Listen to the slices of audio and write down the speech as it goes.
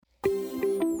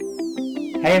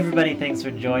Hey everybody, thanks for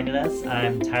joining us.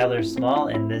 I'm Tyler Small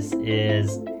and this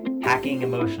is Hacking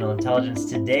Emotional Intelligence.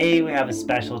 Today we have a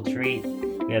special treat.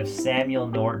 We have Samuel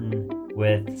Norton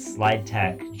with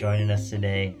SlideTech joining us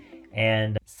today.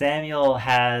 And Samuel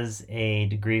has a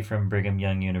degree from Brigham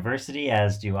Young University,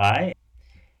 as do I.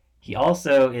 He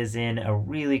also is in a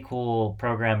really cool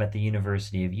program at the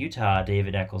University of Utah,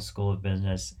 David Eccles School of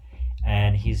Business,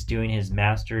 and he's doing his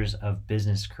Masters of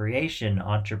Business Creation,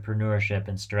 Entrepreneurship,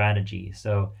 and Strategy.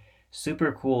 So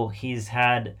super cool. He's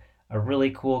had a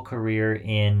really cool career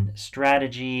in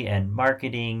strategy and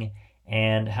marketing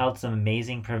and held some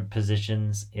amazing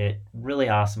positions at really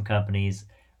awesome companies.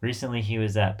 Recently, he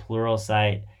was at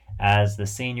Pluralsight as the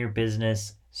Senior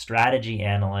Business Strategy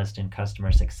Analyst in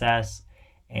Customer Success,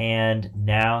 and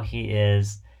now he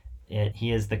is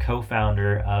the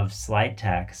co-founder of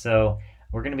SlideTech. So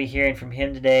we're going to be hearing from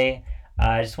him today.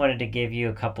 I just wanted to give you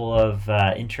a couple of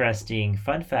interesting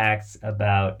fun facts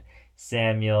about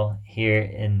Samuel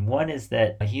here. And one is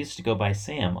that he used to go by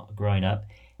Sam growing up.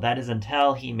 That is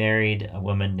until he married a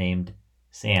woman named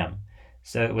Sam.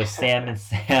 So it was Sam and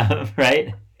Sam,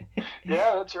 right?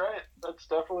 Yeah, that's right. That's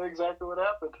definitely exactly what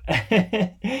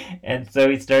happened. And so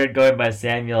he started going by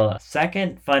Samuel.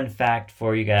 Second fun fact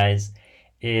for you guys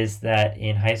is that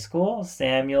in high school,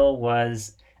 Samuel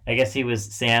was, I guess he was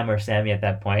Sam or Sammy at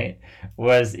that point,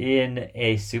 was in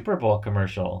a Super Bowl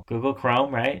commercial. Google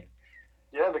Chrome, right?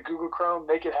 Yeah, the Google Chrome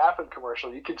Make It Happen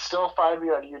commercial. You can still find me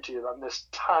on YouTube. I'm this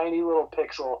tiny little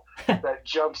pixel that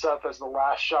jumps up as the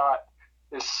last shot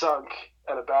is sunk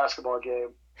at a basketball game.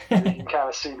 And you can kind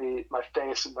of see my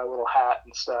face and my little hat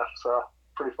and stuff. So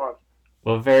pretty fun.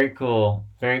 Well, very cool.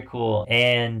 Very cool.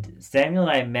 And Samuel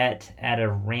and I met at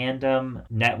a random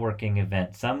networking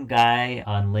event. Some guy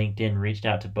on LinkedIn reached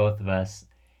out to both of us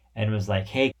and was like,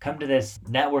 hey, come to this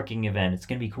networking event. It's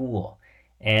going to be cool.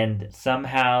 And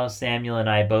somehow Samuel and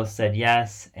I both said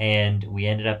yes, and we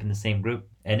ended up in the same group,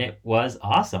 and it was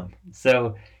awesome.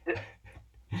 So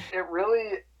It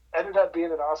really ended up being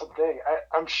an awesome thing.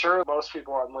 I'm sure most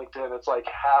people on LinkedIn, it's like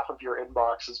half of your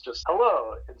inbox is just,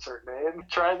 hello, insert name,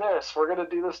 try this. We're going to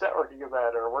do this networking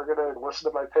event, or we're going to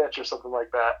listen to my pitch or something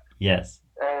like that. yes.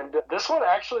 And this one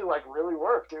actually really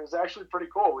worked. It was actually pretty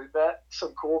cool. We met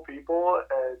some cool people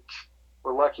and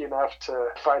we're lucky enough to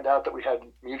find out that we had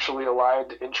mutually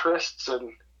aligned interests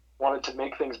and wanted to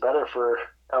make things better for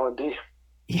L&D.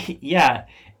 Yeah,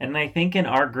 and I think in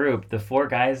our group, the four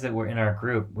guys that were in our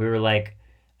group, we were like,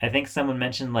 I think someone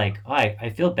mentioned like, oh, I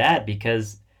feel bad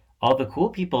because all the cool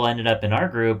people ended up in our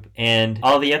group and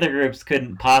all the other groups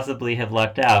couldn't possibly have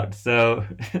lucked out. So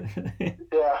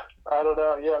Yeah, I don't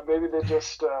know. Yeah, maybe they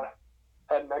just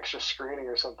had an extra screening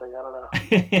or something. I don't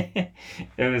know.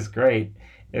 it was great.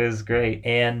 It was great.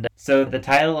 And so the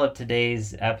title of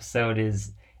today's episode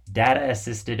is Data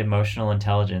Assisted Emotional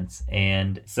Intelligence.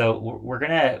 And so we're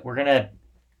gonna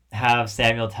have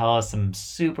Samuel tell us some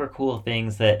super cool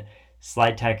things that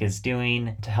SlideTech is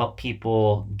doing to help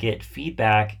people get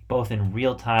feedback both in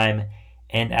real time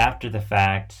and after the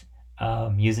fact,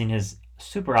 using his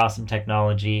super awesome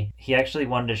technology. He actually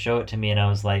wanted to show it to me, and I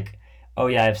was like, "Oh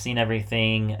yeah, I've seen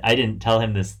everything." I didn't tell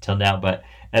him this till now, but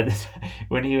at this,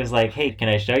 when he was like, "Hey, can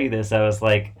I show you this?" I was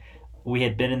like, we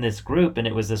had been in this group and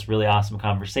it was this really awesome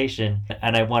conversation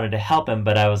and I wanted to help him,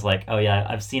 but I was like, oh yeah,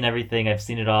 I've seen everything, I've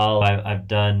seen it all, I've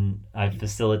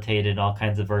facilitated all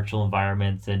kinds of virtual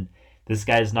environments, and this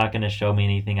guy's not going to show me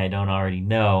anything I don't already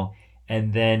know.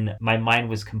 And then my mind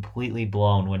was completely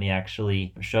blown when he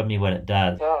actually showed me what it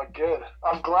does. Oh, good.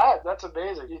 I'm glad. That's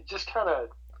amazing. You just kind of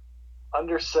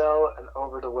undersell and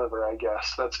overdeliver, I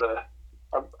guess.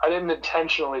 I didn't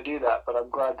intentionally do that, but I'm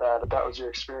glad that was your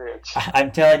experience.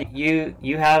 I'm telling you,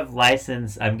 you have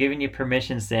license. I'm giving you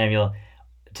permission, Samuel,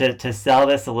 to sell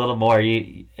this a little more.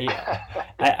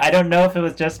 I don't know if it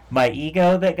was just my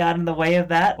ego that got in the way of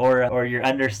that, or you're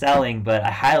underselling, but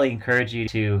I highly encourage you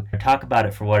to talk about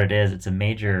it for what it is. It's a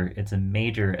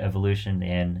major evolution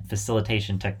in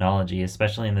facilitation technology,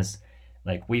 especially in this.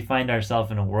 Like, we find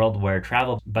ourselves in a world where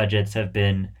travel budgets have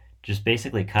been just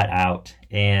basically cut out,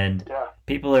 and Yeah.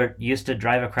 people are used to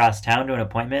drive across town to an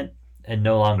appointment and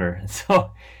no longer.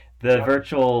 So the Yep.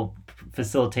 virtual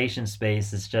facilitation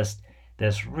space is just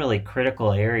this really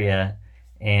critical area,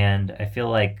 and I feel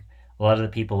like a lot of the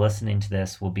people listening to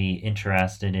this will be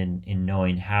interested in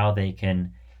knowing how they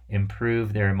can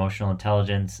improve their emotional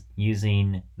intelligence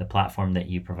using the platform that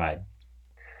you provide.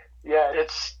 Yeah,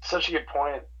 it's such a good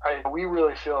point. We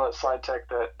really feel at SlideTech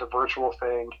that the virtual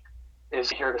thing is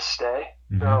here to stay.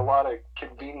 There are Mm-hmm. a lot of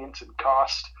convenience and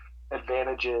cost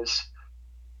advantages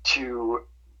to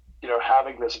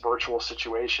having this virtual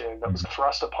situation that was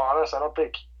thrust upon us. I don't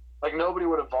think Like nobody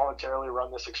would have voluntarily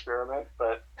run this experiment,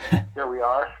 but here we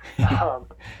are. Um,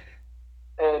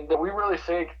 and we really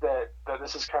think that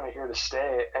this is kind of here to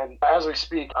stay. And as we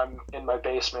speak, I'm in my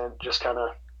basement just kind of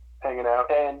hanging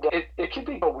out. And it can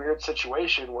be a weird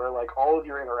situation where like all of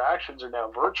your interactions are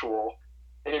now virtual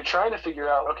and you're trying to figure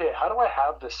out, okay, how do I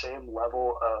have the same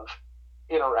level of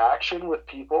interaction with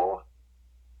people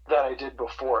that I did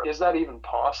before? Is that even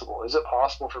possible? Is it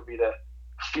possible for me to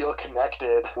feel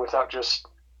connected without just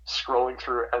scrolling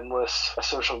through endless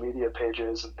social media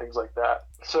pages and things like that?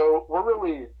 So we're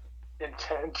really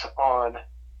intent on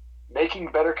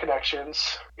making better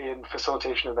connections in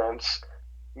facilitation events,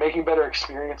 making better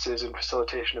experiences in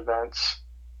facilitation events,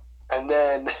 and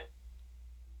then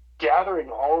gathering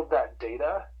all of that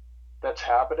data that's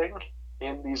happening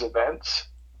in these events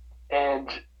and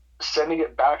sending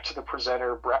it back to the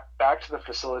presenter, back to the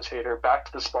facilitator, back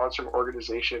to the sponsoring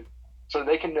organization so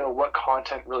they can know what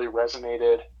content really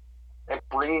resonated, and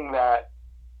bringing that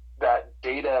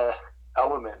data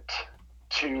element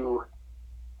to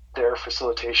their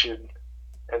facilitation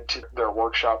and to their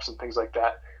workshops and things like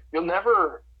that. You'll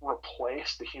never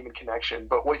replace the human connection,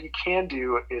 but what you can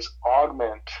do is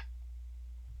augment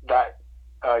that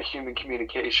human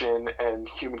communication and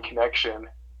human connection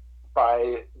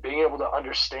by being able to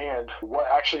understand what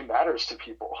actually matters to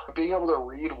people. Being able to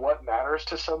read what matters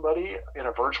to somebody in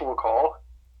a virtual call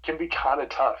can be kind of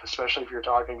tough, especially if you're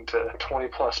talking to 20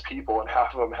 plus people and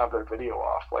half of them have their video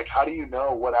off. Like, how do you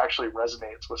know what actually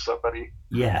resonates with somebody?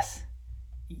 Yes.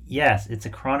 Yes, it's a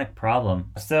chronic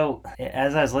problem. So,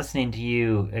 as I was listening to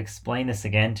you explain this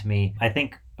again to me, I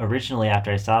think originally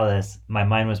after I saw this, my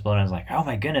mind was blown. I was like, oh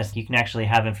my goodness, you can actually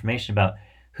have information about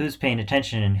who's paying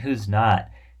attention and who's not,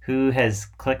 who has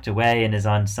clicked away and is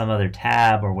on some other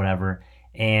tab or whatever,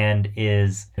 and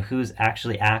is who's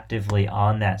actually actively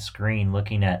on that screen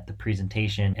looking at the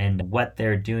presentation and what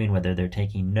they're doing, whether they're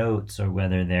taking notes or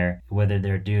whether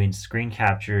they're doing screen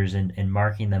captures and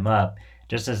marking them up,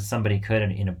 just as somebody could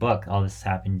in a book. All this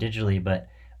happened digitally, but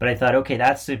I thought, okay,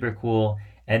 that's super cool.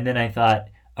 And then I thought,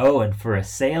 oh, and for a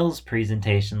sales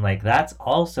presentation, like that's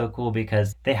also cool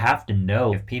because they have to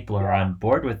know if people are on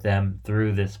board with them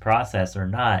through this process or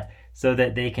not, so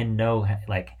that they can know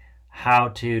like how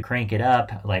to crank it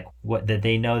up, like what that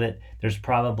they know that there's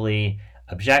probably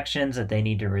objections that they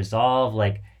need to resolve,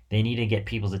 like they need to get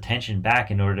people's attention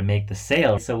back in order to make the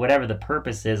sale. So whatever the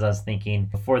purpose is, I was thinking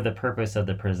for the purpose of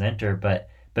the presenter, but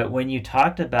when you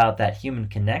talked about that human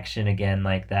connection again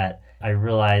like that, I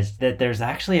realized that there's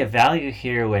actually a value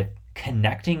here with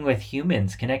connecting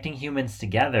humans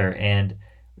together and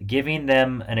giving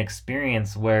them an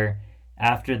experience where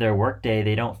after their workday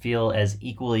they don't feel as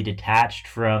equally detached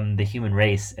from the human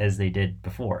race as they did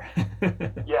before.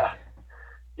 Yeah.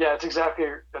 Yeah, that's exactly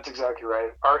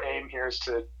right. Our aim here is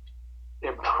to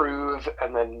improve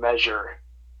and then measure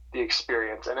the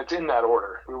experience, and it's in that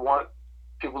order. We want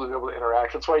people to be able to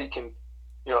interact. That's why you can,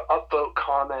 upvote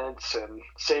comments and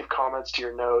save comments to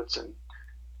your notes and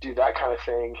do that kind of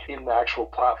thing in the actual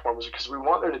platforms, because we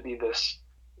want there to be this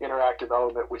interactive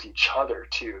element with each other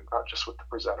too, not just with the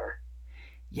presenter.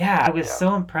 Yeah, I was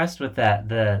so impressed with that,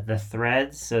 the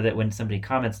threads, so that when somebody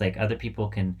comments, like other people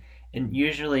can, and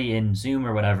usually in Zoom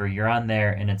or whatever, you're on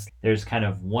there and there's kind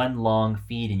of one long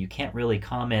feed and you can't really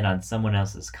comment on someone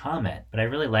else's comment. But I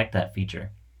really like that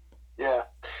feature. Yeah,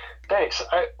 thanks.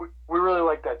 We really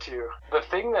like that too. The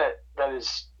thing that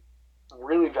is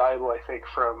really valuable, I think,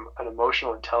 from an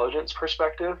emotional intelligence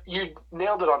perspective, you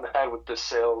nailed it on the head with the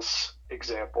sales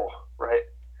example, right?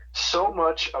 So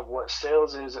much of what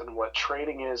sales is and what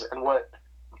training is and what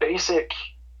basic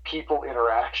people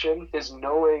interaction is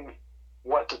knowing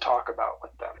what to talk about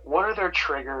with them. What are their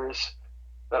triggers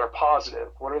that are positive?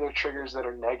 What are their triggers that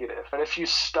are negative? And if you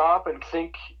stop and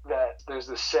think that there's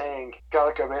this saying,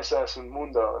 cada cabeza es un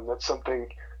mundo, and that's something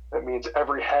that means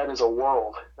every head is a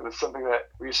world. And it's something that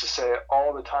we used to say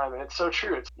all the time. And it's so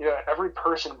true. It's, every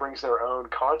person brings their own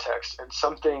context, and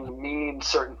something means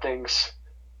certain things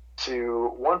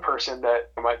to one person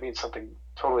that might mean something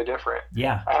totally different.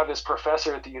 Yeah. I have this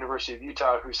professor at the University of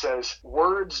Utah who says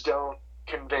words don't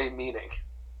convey meaning.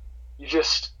 You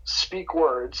just speak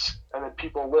words, and then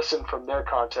people listen from their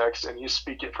context, and you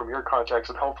speak it from your context,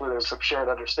 and hopefully there's some shared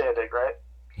understanding, right?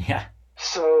 Yeah.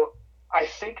 So I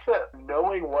think that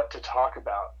knowing what to talk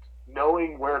about,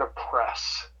 knowing where to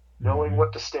press, knowing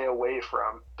what to stay away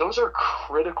from, those are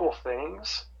critical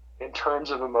things in terms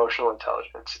of emotional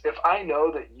intelligence. If I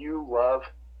know that you love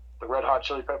the Red Hot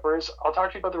Chili Peppers, I'll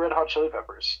talk to you about the Red Hot Chili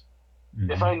Peppers.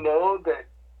 If I know that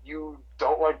you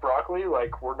don't like broccoli,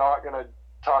 like, we're not going to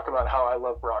talk about how I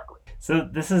love broccoli. So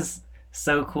this is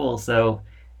so cool. So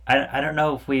I don't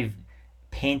know if we've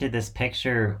painted this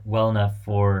picture well enough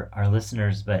for our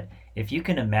listeners, but if you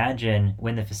can imagine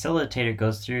when the facilitator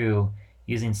goes through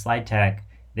using slide tech,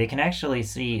 they can actually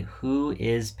see who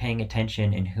is paying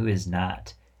attention and who is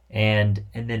not. And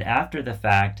then after the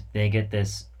fact, they get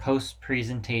this post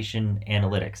presentation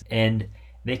analytics, and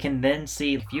they can then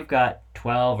see if you've got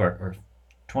 12 or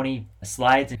 20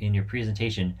 slides in your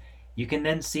presentation, you can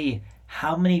then see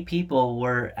how many people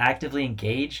were actively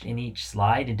engaged in each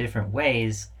slide in different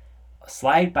ways,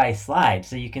 slide by slide.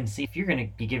 So you can see if you're going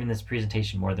to be giving this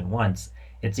presentation more than once,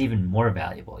 it's even more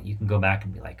valuable. You can go back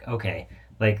and be like, okay,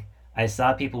 like I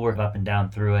saw people work up and down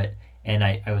through it, and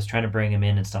I was trying to bring them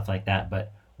in and stuff like that,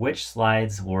 but which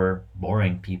slides were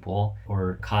boring people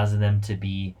or causing them to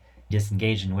be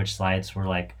disengaged, and which slides were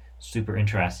like super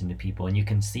interesting to people. And you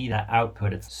can see that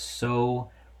output. It's so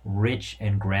rich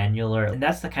and granular, and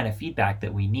that's the kind of feedback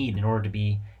that we need in order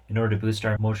to boost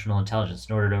our emotional intelligence,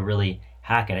 in order to really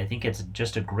hack it. I think it's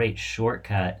just a great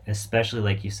shortcut, especially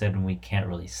like you said, when we can't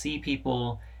really see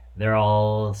people, they're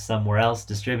all somewhere else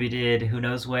distributed, who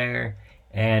knows where,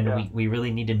 and Yeah. we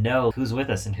really need to know who's with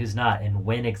us and who's not, and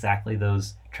when exactly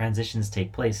those transitions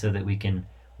take place, so that we can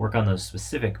work on those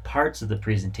specific parts of the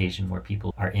presentation where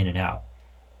people are in and out.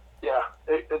 Yeah,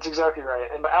 it's exactly right.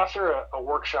 And after a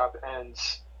workshop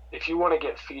ends, if you want to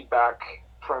get feedback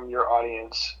from your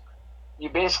audience, you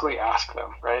basically ask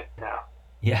them, right? Now,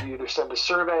 Yeah. you either send a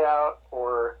survey out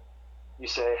or you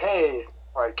say, hey,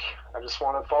 like, I just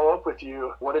want to follow up with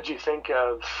you. What did you think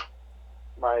of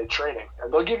my training?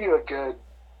 And they'll give you a good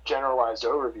generalized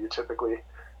overview typically,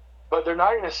 but they're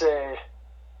not going to say,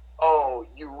 oh,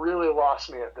 you really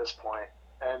lost me at this point,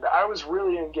 and I was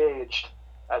really engaged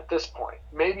at this point.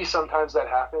 Maybe sometimes that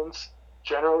happens.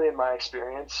 Generally, in my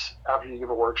experience, after you give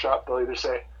a workshop, they'll either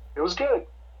say, it was good,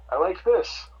 I liked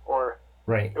this, or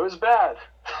Right. it was bad.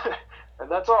 And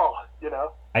that's all, you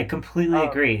know? I completely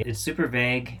agree. It's super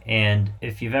vague, and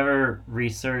if you've ever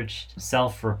researched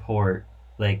self-report,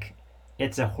 like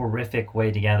it's a horrific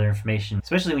way to gather information,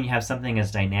 especially when you have something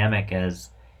as dynamic as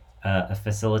a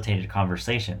facilitated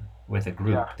conversation with a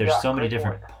group. There's so many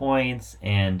different points,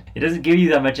 and it doesn't give you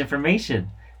that much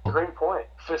information. Great point.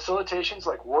 Facilitations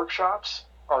like workshops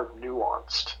are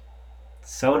nuanced.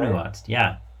 So Right. nuanced,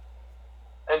 yeah.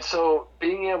 And so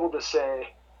being able to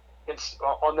say, it's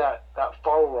on that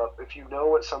follow-up, if you know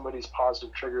what somebody's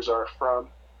positive triggers are from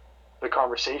the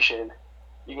conversation,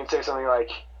 you can say something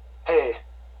like, hey,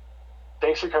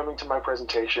 thanks for coming to my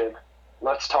presentation.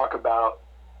 Let's talk about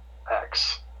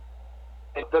X.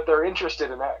 And that they're interested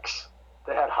in X.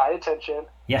 They had high attention.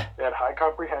 Yeah. They had high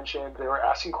comprehension. They were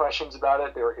asking questions about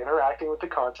it. They were interacting with the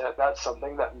content. That's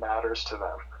something that matters to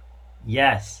them.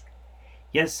 Yes.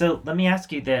 Yes, so let me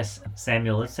ask you this,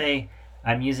 Samuel. Let's say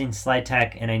I'm using slide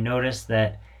tech and I notice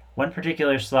that one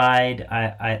particular slide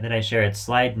that I share, it's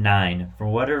slide 9. For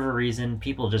whatever reason,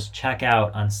 people just check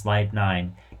out on slide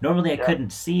 9. Normally I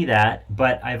couldn't see that,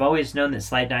 but I've always known that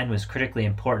slide 9 was critically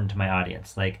important to my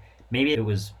audience. Like maybe it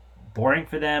was boring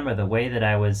for them, or the way that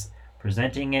I was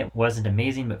presenting it wasn't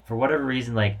amazing, but for whatever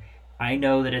reason, like I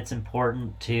know that it's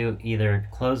important to either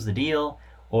close the deal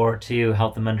or to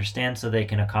help them understand so they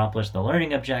can accomplish the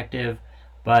learning objective,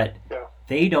 but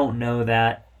they don't know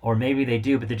that, or maybe they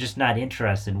do, but they're just not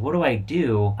interested. What do I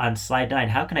do on slide 9?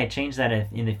 How can I change that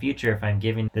in the future if I'm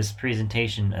giving this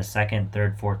presentation a second,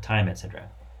 third, fourth time, etc.?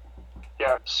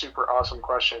 Yeah, super awesome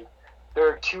question. There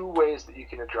are two ways that you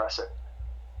can address it.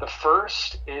 The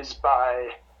first is by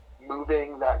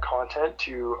moving that content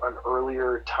to an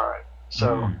earlier time.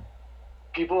 So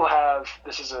people have,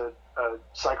 this is a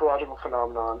psychological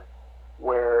phenomenon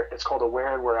where it's called a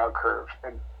wear in, wear out curve.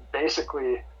 And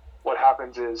basically what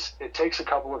happens is it takes a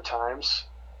couple of times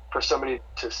for somebody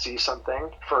to see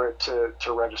something, for it to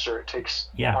register. It takes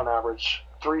on average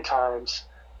 3 times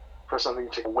for something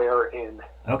to wear in.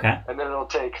 Okay. And then it'll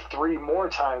take 3 more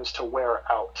times to wear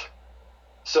out.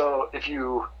 So if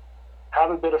you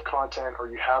have a bit of content, or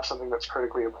you have something that's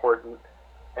critically important,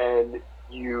 and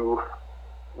you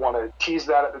want to tease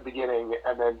that at the beginning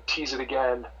and then tease it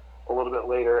again a little bit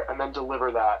later and then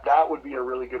deliver that, that would be a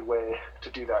really good way to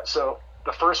do that. So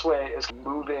the first way is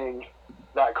moving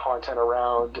that content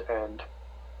around and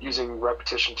using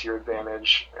repetition to your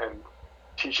advantage and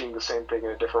teaching the same thing in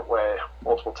a different way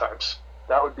multiple times.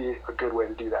 That would be a good way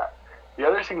to do that. The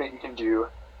other thing that you can do,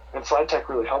 and slide tech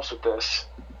really helps with this,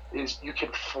 is you can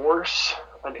force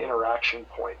an interaction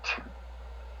point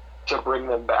to bring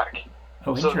them back.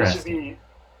 Oh, so interesting. This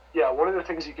would be, one of the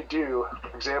things you could do,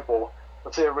 for example,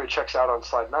 let's say everybody checks out on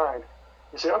slide 9.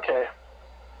 You say, okay,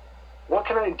 what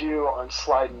can I do on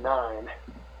slide 9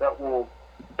 that will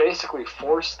basically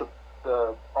force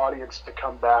the audience to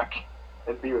come back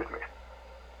and be with me?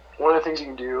 the things you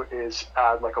can do is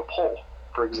add like a poll,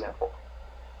 for example.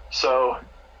 So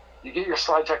you get your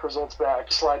slide tech results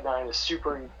back. Slide 9 is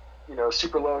super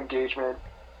low engagement,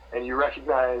 and you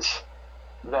recognize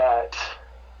that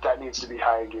needs to be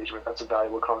high engagement. That's a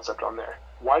valuable concept on there.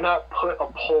 Why not put a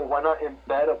poll? Why not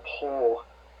embed a poll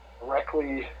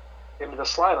directly into the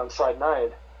slide on slide 9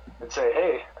 and say,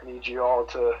 hey, I need you all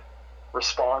to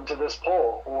respond to this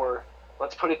poll, or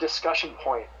let's put a discussion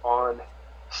point on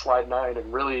slide 9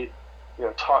 and really,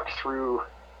 talk through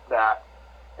that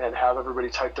and have everybody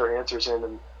type their answers in.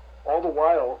 And all the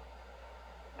while,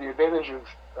 the advantage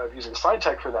of using slide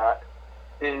tech for that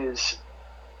is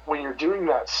when you're doing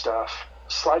that stuff,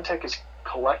 slide tech is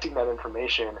collecting that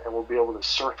information and will be able to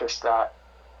surface that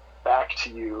back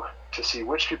to you to see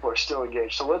which people are still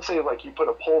engaged. So let's say like you put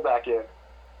a poll back in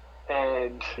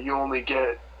and you only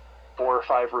get 4 or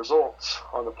 5 results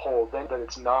on the poll, then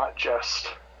it's not just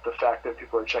the fact that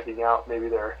people are checking out. Maybe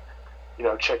they're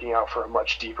checking out for a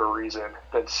much deeper reason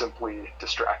than simply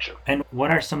distraction. And what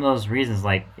are some of those reasons?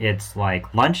 Like, it's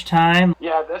like lunchtime?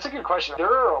 Yeah, that's a good question.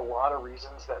 There are a lot of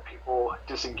reasons that people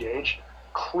disengage.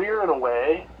 Clear and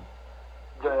away,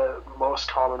 the most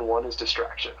common one is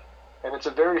distraction. And it's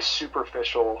a very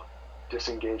superficial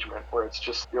disengagement where it's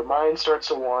just your mind starts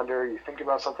to wander, you think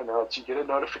about something else, you get a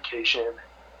notification,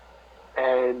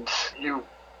 and you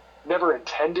never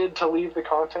intended to leave the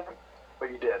content, but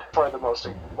you did. Probably the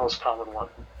most common one.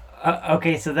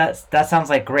 Okay, so that sounds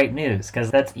like great news,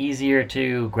 because that's easier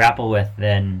to grapple with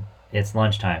than it's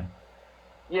lunchtime.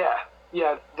 Yeah.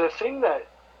 The thing that,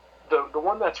 the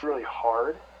one that's really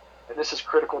hard, and this is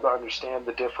critical to understand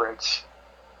the difference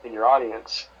in your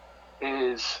audience,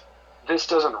 is this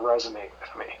doesn't resonate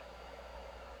with me,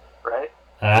 right?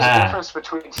 There's a difference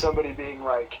between somebody being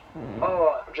like,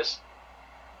 oh, I'm just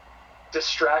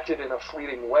distracted in a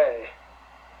fleeting way.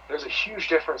 There's a huge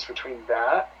difference between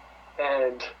that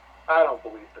and I don't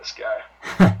believe this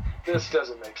guy. This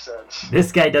doesn't make sense.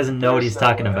 This guy doesn't know what he's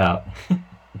talking about.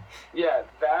 Yeah,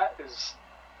 that is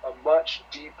a much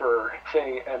deeper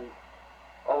thing, and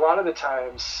a lot of the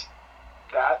times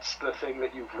that's the thing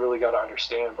that you've really got to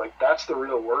understand. Like, that's the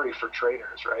real worry for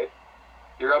trainers, right?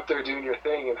 You're up there doing your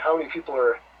thing, and how many people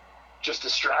are just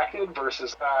distracted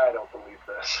versus, I don't believe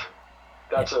this.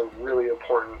 That's a really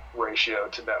important ratio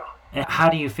to know. And how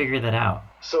do you figure that out?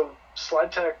 So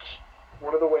Slide Tech,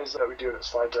 one of the ways that we do it at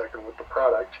Slide Tech and with the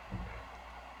product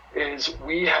is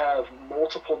we have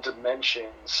multiple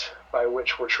dimensions by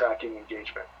which we're tracking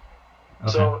engagement.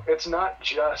 Okay. So it's not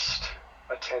just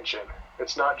attention.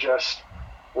 It's not just,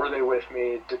 were they with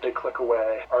me? Did they click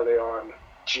away? Are they on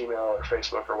Gmail or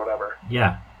Facebook or whatever?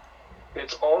 Yeah.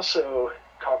 It's also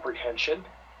comprehension.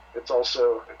 It's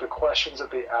also the questions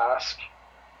that they ask,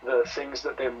 the things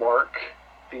that they mark,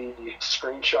 the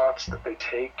screenshots that they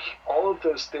take. All of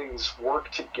those things work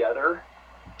together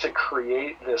to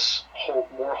create this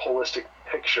more holistic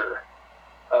picture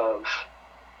of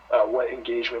what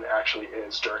engagement actually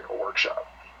is during a workshop.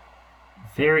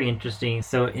 Very interesting.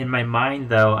 So in my mind,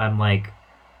 though, I'm like,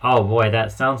 oh boy,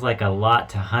 that sounds like a lot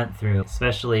to hunt through,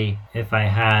 especially if I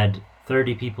had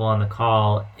 30 people on the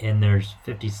call and there's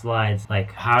 50 slides.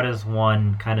 Like, how does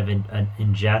one kind of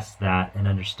ingest that and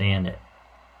understand it?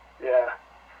 Yeah,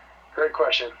 great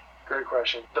question.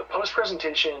 The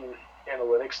post-presentation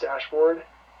analytics dashboard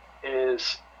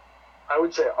is, I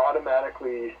would say,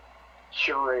 automatically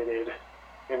curated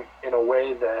in a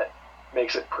way that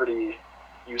makes it pretty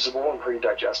usable and pretty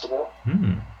digestible.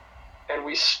 And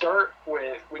we start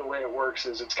with, the way it works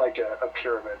is it's like a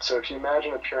pyramid. So if you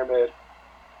imagine a pyramid,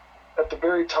 at the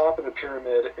very top of the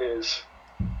pyramid is,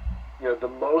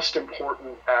 the most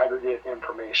important aggregate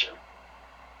information.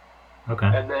 Okay.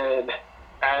 And then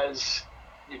as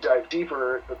you dive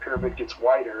deeper, the pyramid gets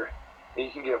wider, and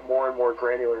you can get more and more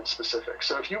granular and specific.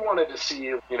 So if you wanted to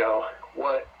see,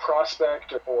 what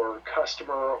prospect or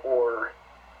customer or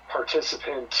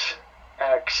participant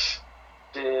X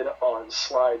did on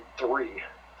slide 3,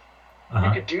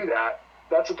 you could do that.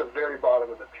 That's at the very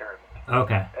bottom of the pyramid.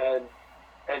 Okay.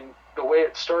 And the way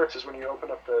it starts is when you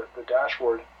open up the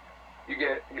dashboard,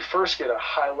 you first get a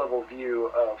high-level view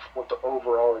of what the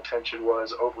overall attention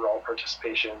was, overall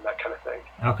participation, that kind of thing.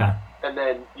 Okay. And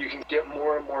then you can get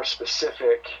more and more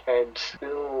specific and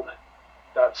build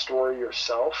that story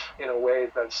yourself in a way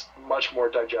that's much more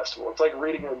digestible. It's like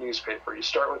reading a newspaper. You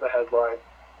start with a headline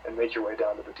and make your way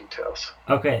down to the details.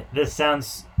 Okay, this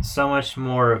sounds so much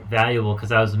more valuable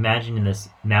because I was imagining this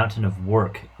mountain of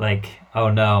work. Like, oh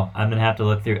no, I'm going to have to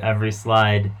look through every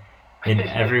slide in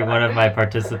every one of my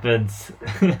participants.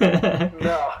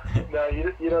 No,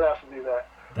 you don't have to do that.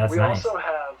 That's we nice. Also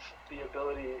have the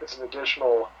ability, it's an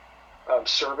additional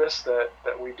service that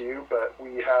we do, but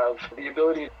we have the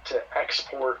ability to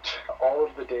export all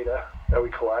of the data that we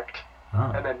collect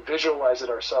and then visualize it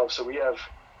ourselves. So we have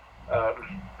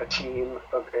a team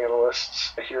of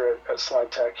analysts here at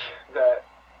SlideTech that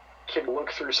can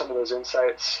look through some of those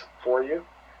insights for you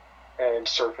and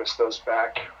surface those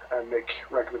back and make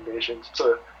recommendations. It's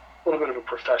a little bit of a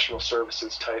professional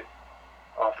services type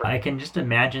offer. I can just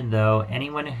imagine, though,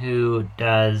 anyone who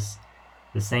does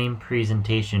the same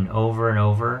presentation over and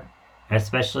over,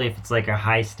 especially if it's like a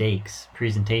high stakes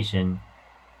presentation,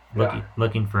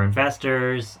 looking for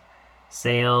investors,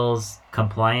 sales,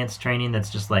 compliance training that's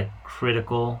just like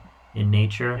critical in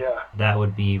nature, that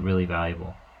would be really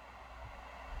valuable.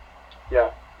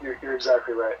 Yeah, you're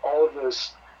exactly right. All of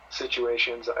those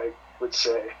situations, I would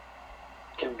say,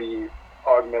 can be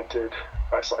augmented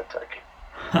by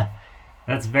SlideTech.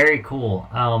 That's very cool.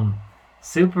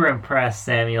 Super impressed,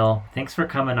 Samuel. Thanks for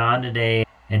coming on today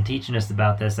and teaching us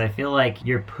about this. I feel like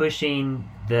you're pushing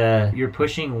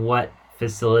what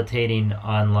facilitating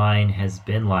online has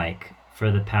been like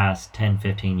for the past 10,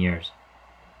 15 years.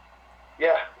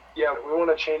 Yeah, we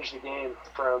want to change the game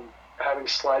from having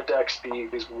slide decks be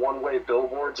these one-way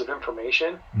billboards of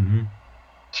information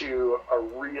to a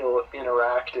real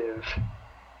interactive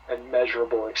and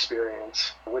measurable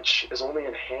experience, which is only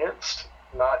enhanced,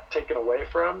 not taken away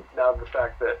from, now the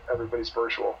fact that everybody's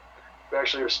virtual. We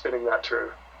actually are spinning that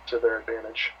to their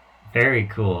advantage. Very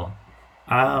cool.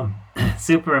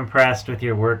 Super impressed with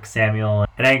your work, Samuel.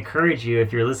 And I encourage you,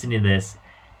 if you're listening to this,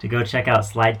 to go check out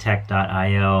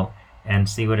slidetech.io and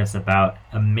see what it's about.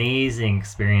 Amazing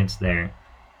experience there.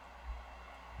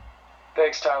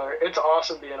 Thanks, Tyler. It's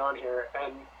awesome being on here,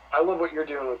 and I love what you're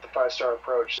doing with the 5-star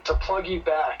approach. To plug you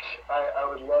back, I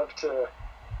would love to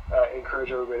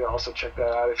encourage everybody to also check that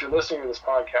out. If you're listening to this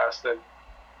podcast, then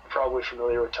you're probably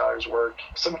familiar with Tyler's work.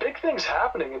 Some big things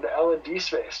happening in the L&D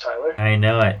space, Tyler. I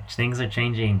know it. Things are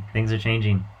changing.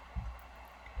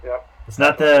 Yep. It's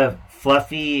not the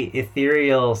fluffy,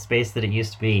 ethereal space that it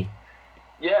used to be.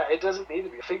 Yeah, it doesn't need to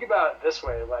be. Think about it this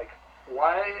way, like,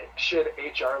 why should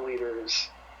HR leaders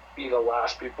be the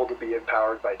last people to be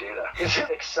empowered by data? Is it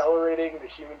accelerating the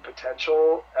human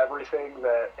potential, everything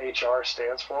that HR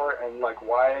stands for? And like,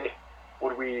 why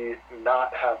would we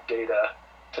not have data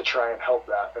to try and help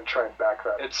that and try and back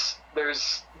that?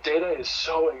 Data is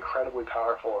so incredibly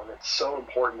powerful and it's so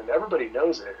important and everybody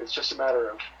knows it. It's just a matter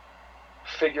of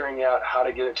figuring out how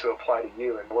to get it to apply to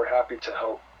you. And we're happy to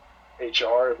help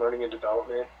HR, learning and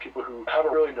development, people who have a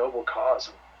really noble cause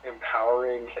of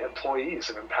empowering employees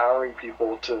and empowering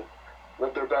people to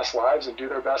live their best lives and do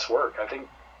their best work. I think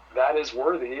that is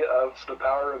worthy of the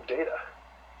power of data.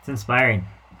 It's inspiring.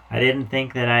 I didn't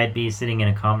think that I'd be sitting in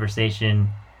a conversation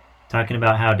talking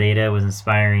about how data was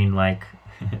inspiring like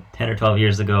 10 or 12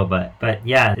 years ago, but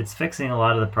yeah, it's fixing a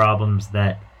lot of the problems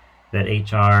that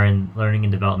HR and learning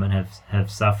and development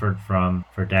have suffered from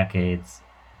for decades.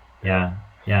 Yeah,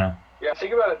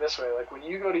 think about it this way. Like when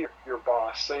you go to your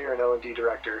boss, say you're an L&D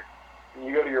director, and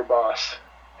you go to your boss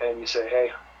and you say,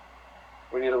 hey,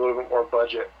 we need a little bit more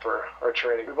budget for our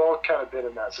training. We've all kind of been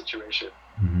in that situation.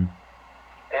 Mm-hmm.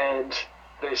 And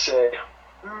they say,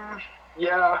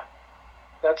 yeah,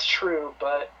 that's true,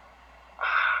 but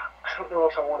I don't know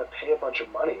if I want to pay a bunch of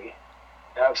money,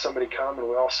 have somebody come and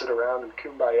we all sit around and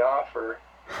kumbaya for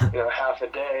half a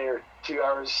day or 2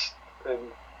 hours and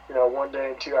one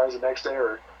day and 2 hours the next day,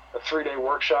 or a 3-day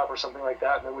workshop or something like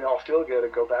that, and then we all feel good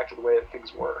and go back to the way that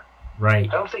things were. Right.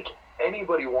 I don't think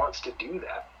anybody wants to do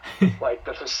that. Like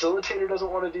the facilitator doesn't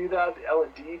want to do that, the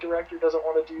L&D director doesn't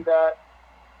want to do that,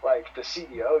 like the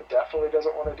CEO definitely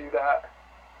doesn't want to do that.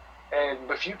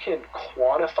 And if you can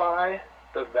quantify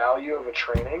the value of a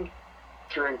training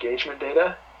through engagement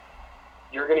data,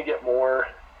 you're going to get more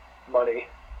money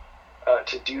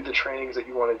to do the trainings that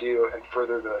you want to do and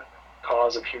further the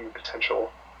cause of human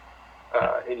potential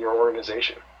in your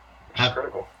organization, which is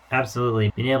critical.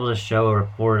 Absolutely. Being able to show a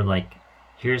report like,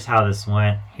 here's how this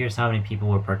went, here's how many people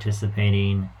were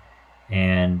participating,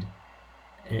 and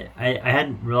I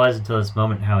hadn't realized until this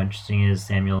moment how interesting it is,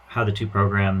 Samuel, how the two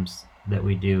programs that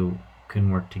we do can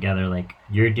work together. Like,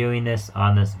 you're doing this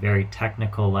on this very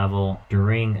technical level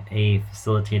during a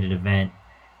facilitated event,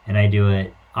 and I do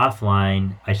it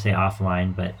offline. I say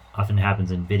offline, but often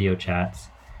happens in video chats,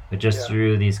 but just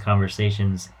through these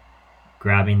conversations,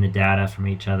 grabbing the data from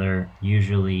each other,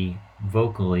 usually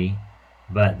vocally,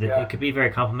 but it could be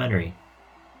very complimentary.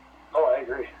 Oh, I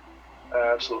agree.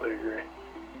 I absolutely agree.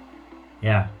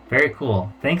 Yeah, very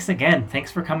cool. Thanks again.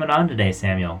 Thanks for coming on today,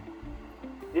 Samuel.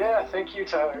 Yeah, thank you,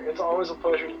 Tyler. It's always a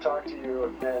pleasure to talk to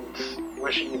you, and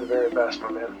wishing you the very best,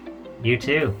 my man. You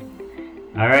too.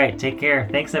 All right, take care.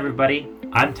 Thanks, everybody.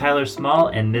 I'm Tyler Small,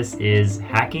 and this is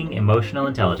Hacking Emotional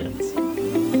Intelligence.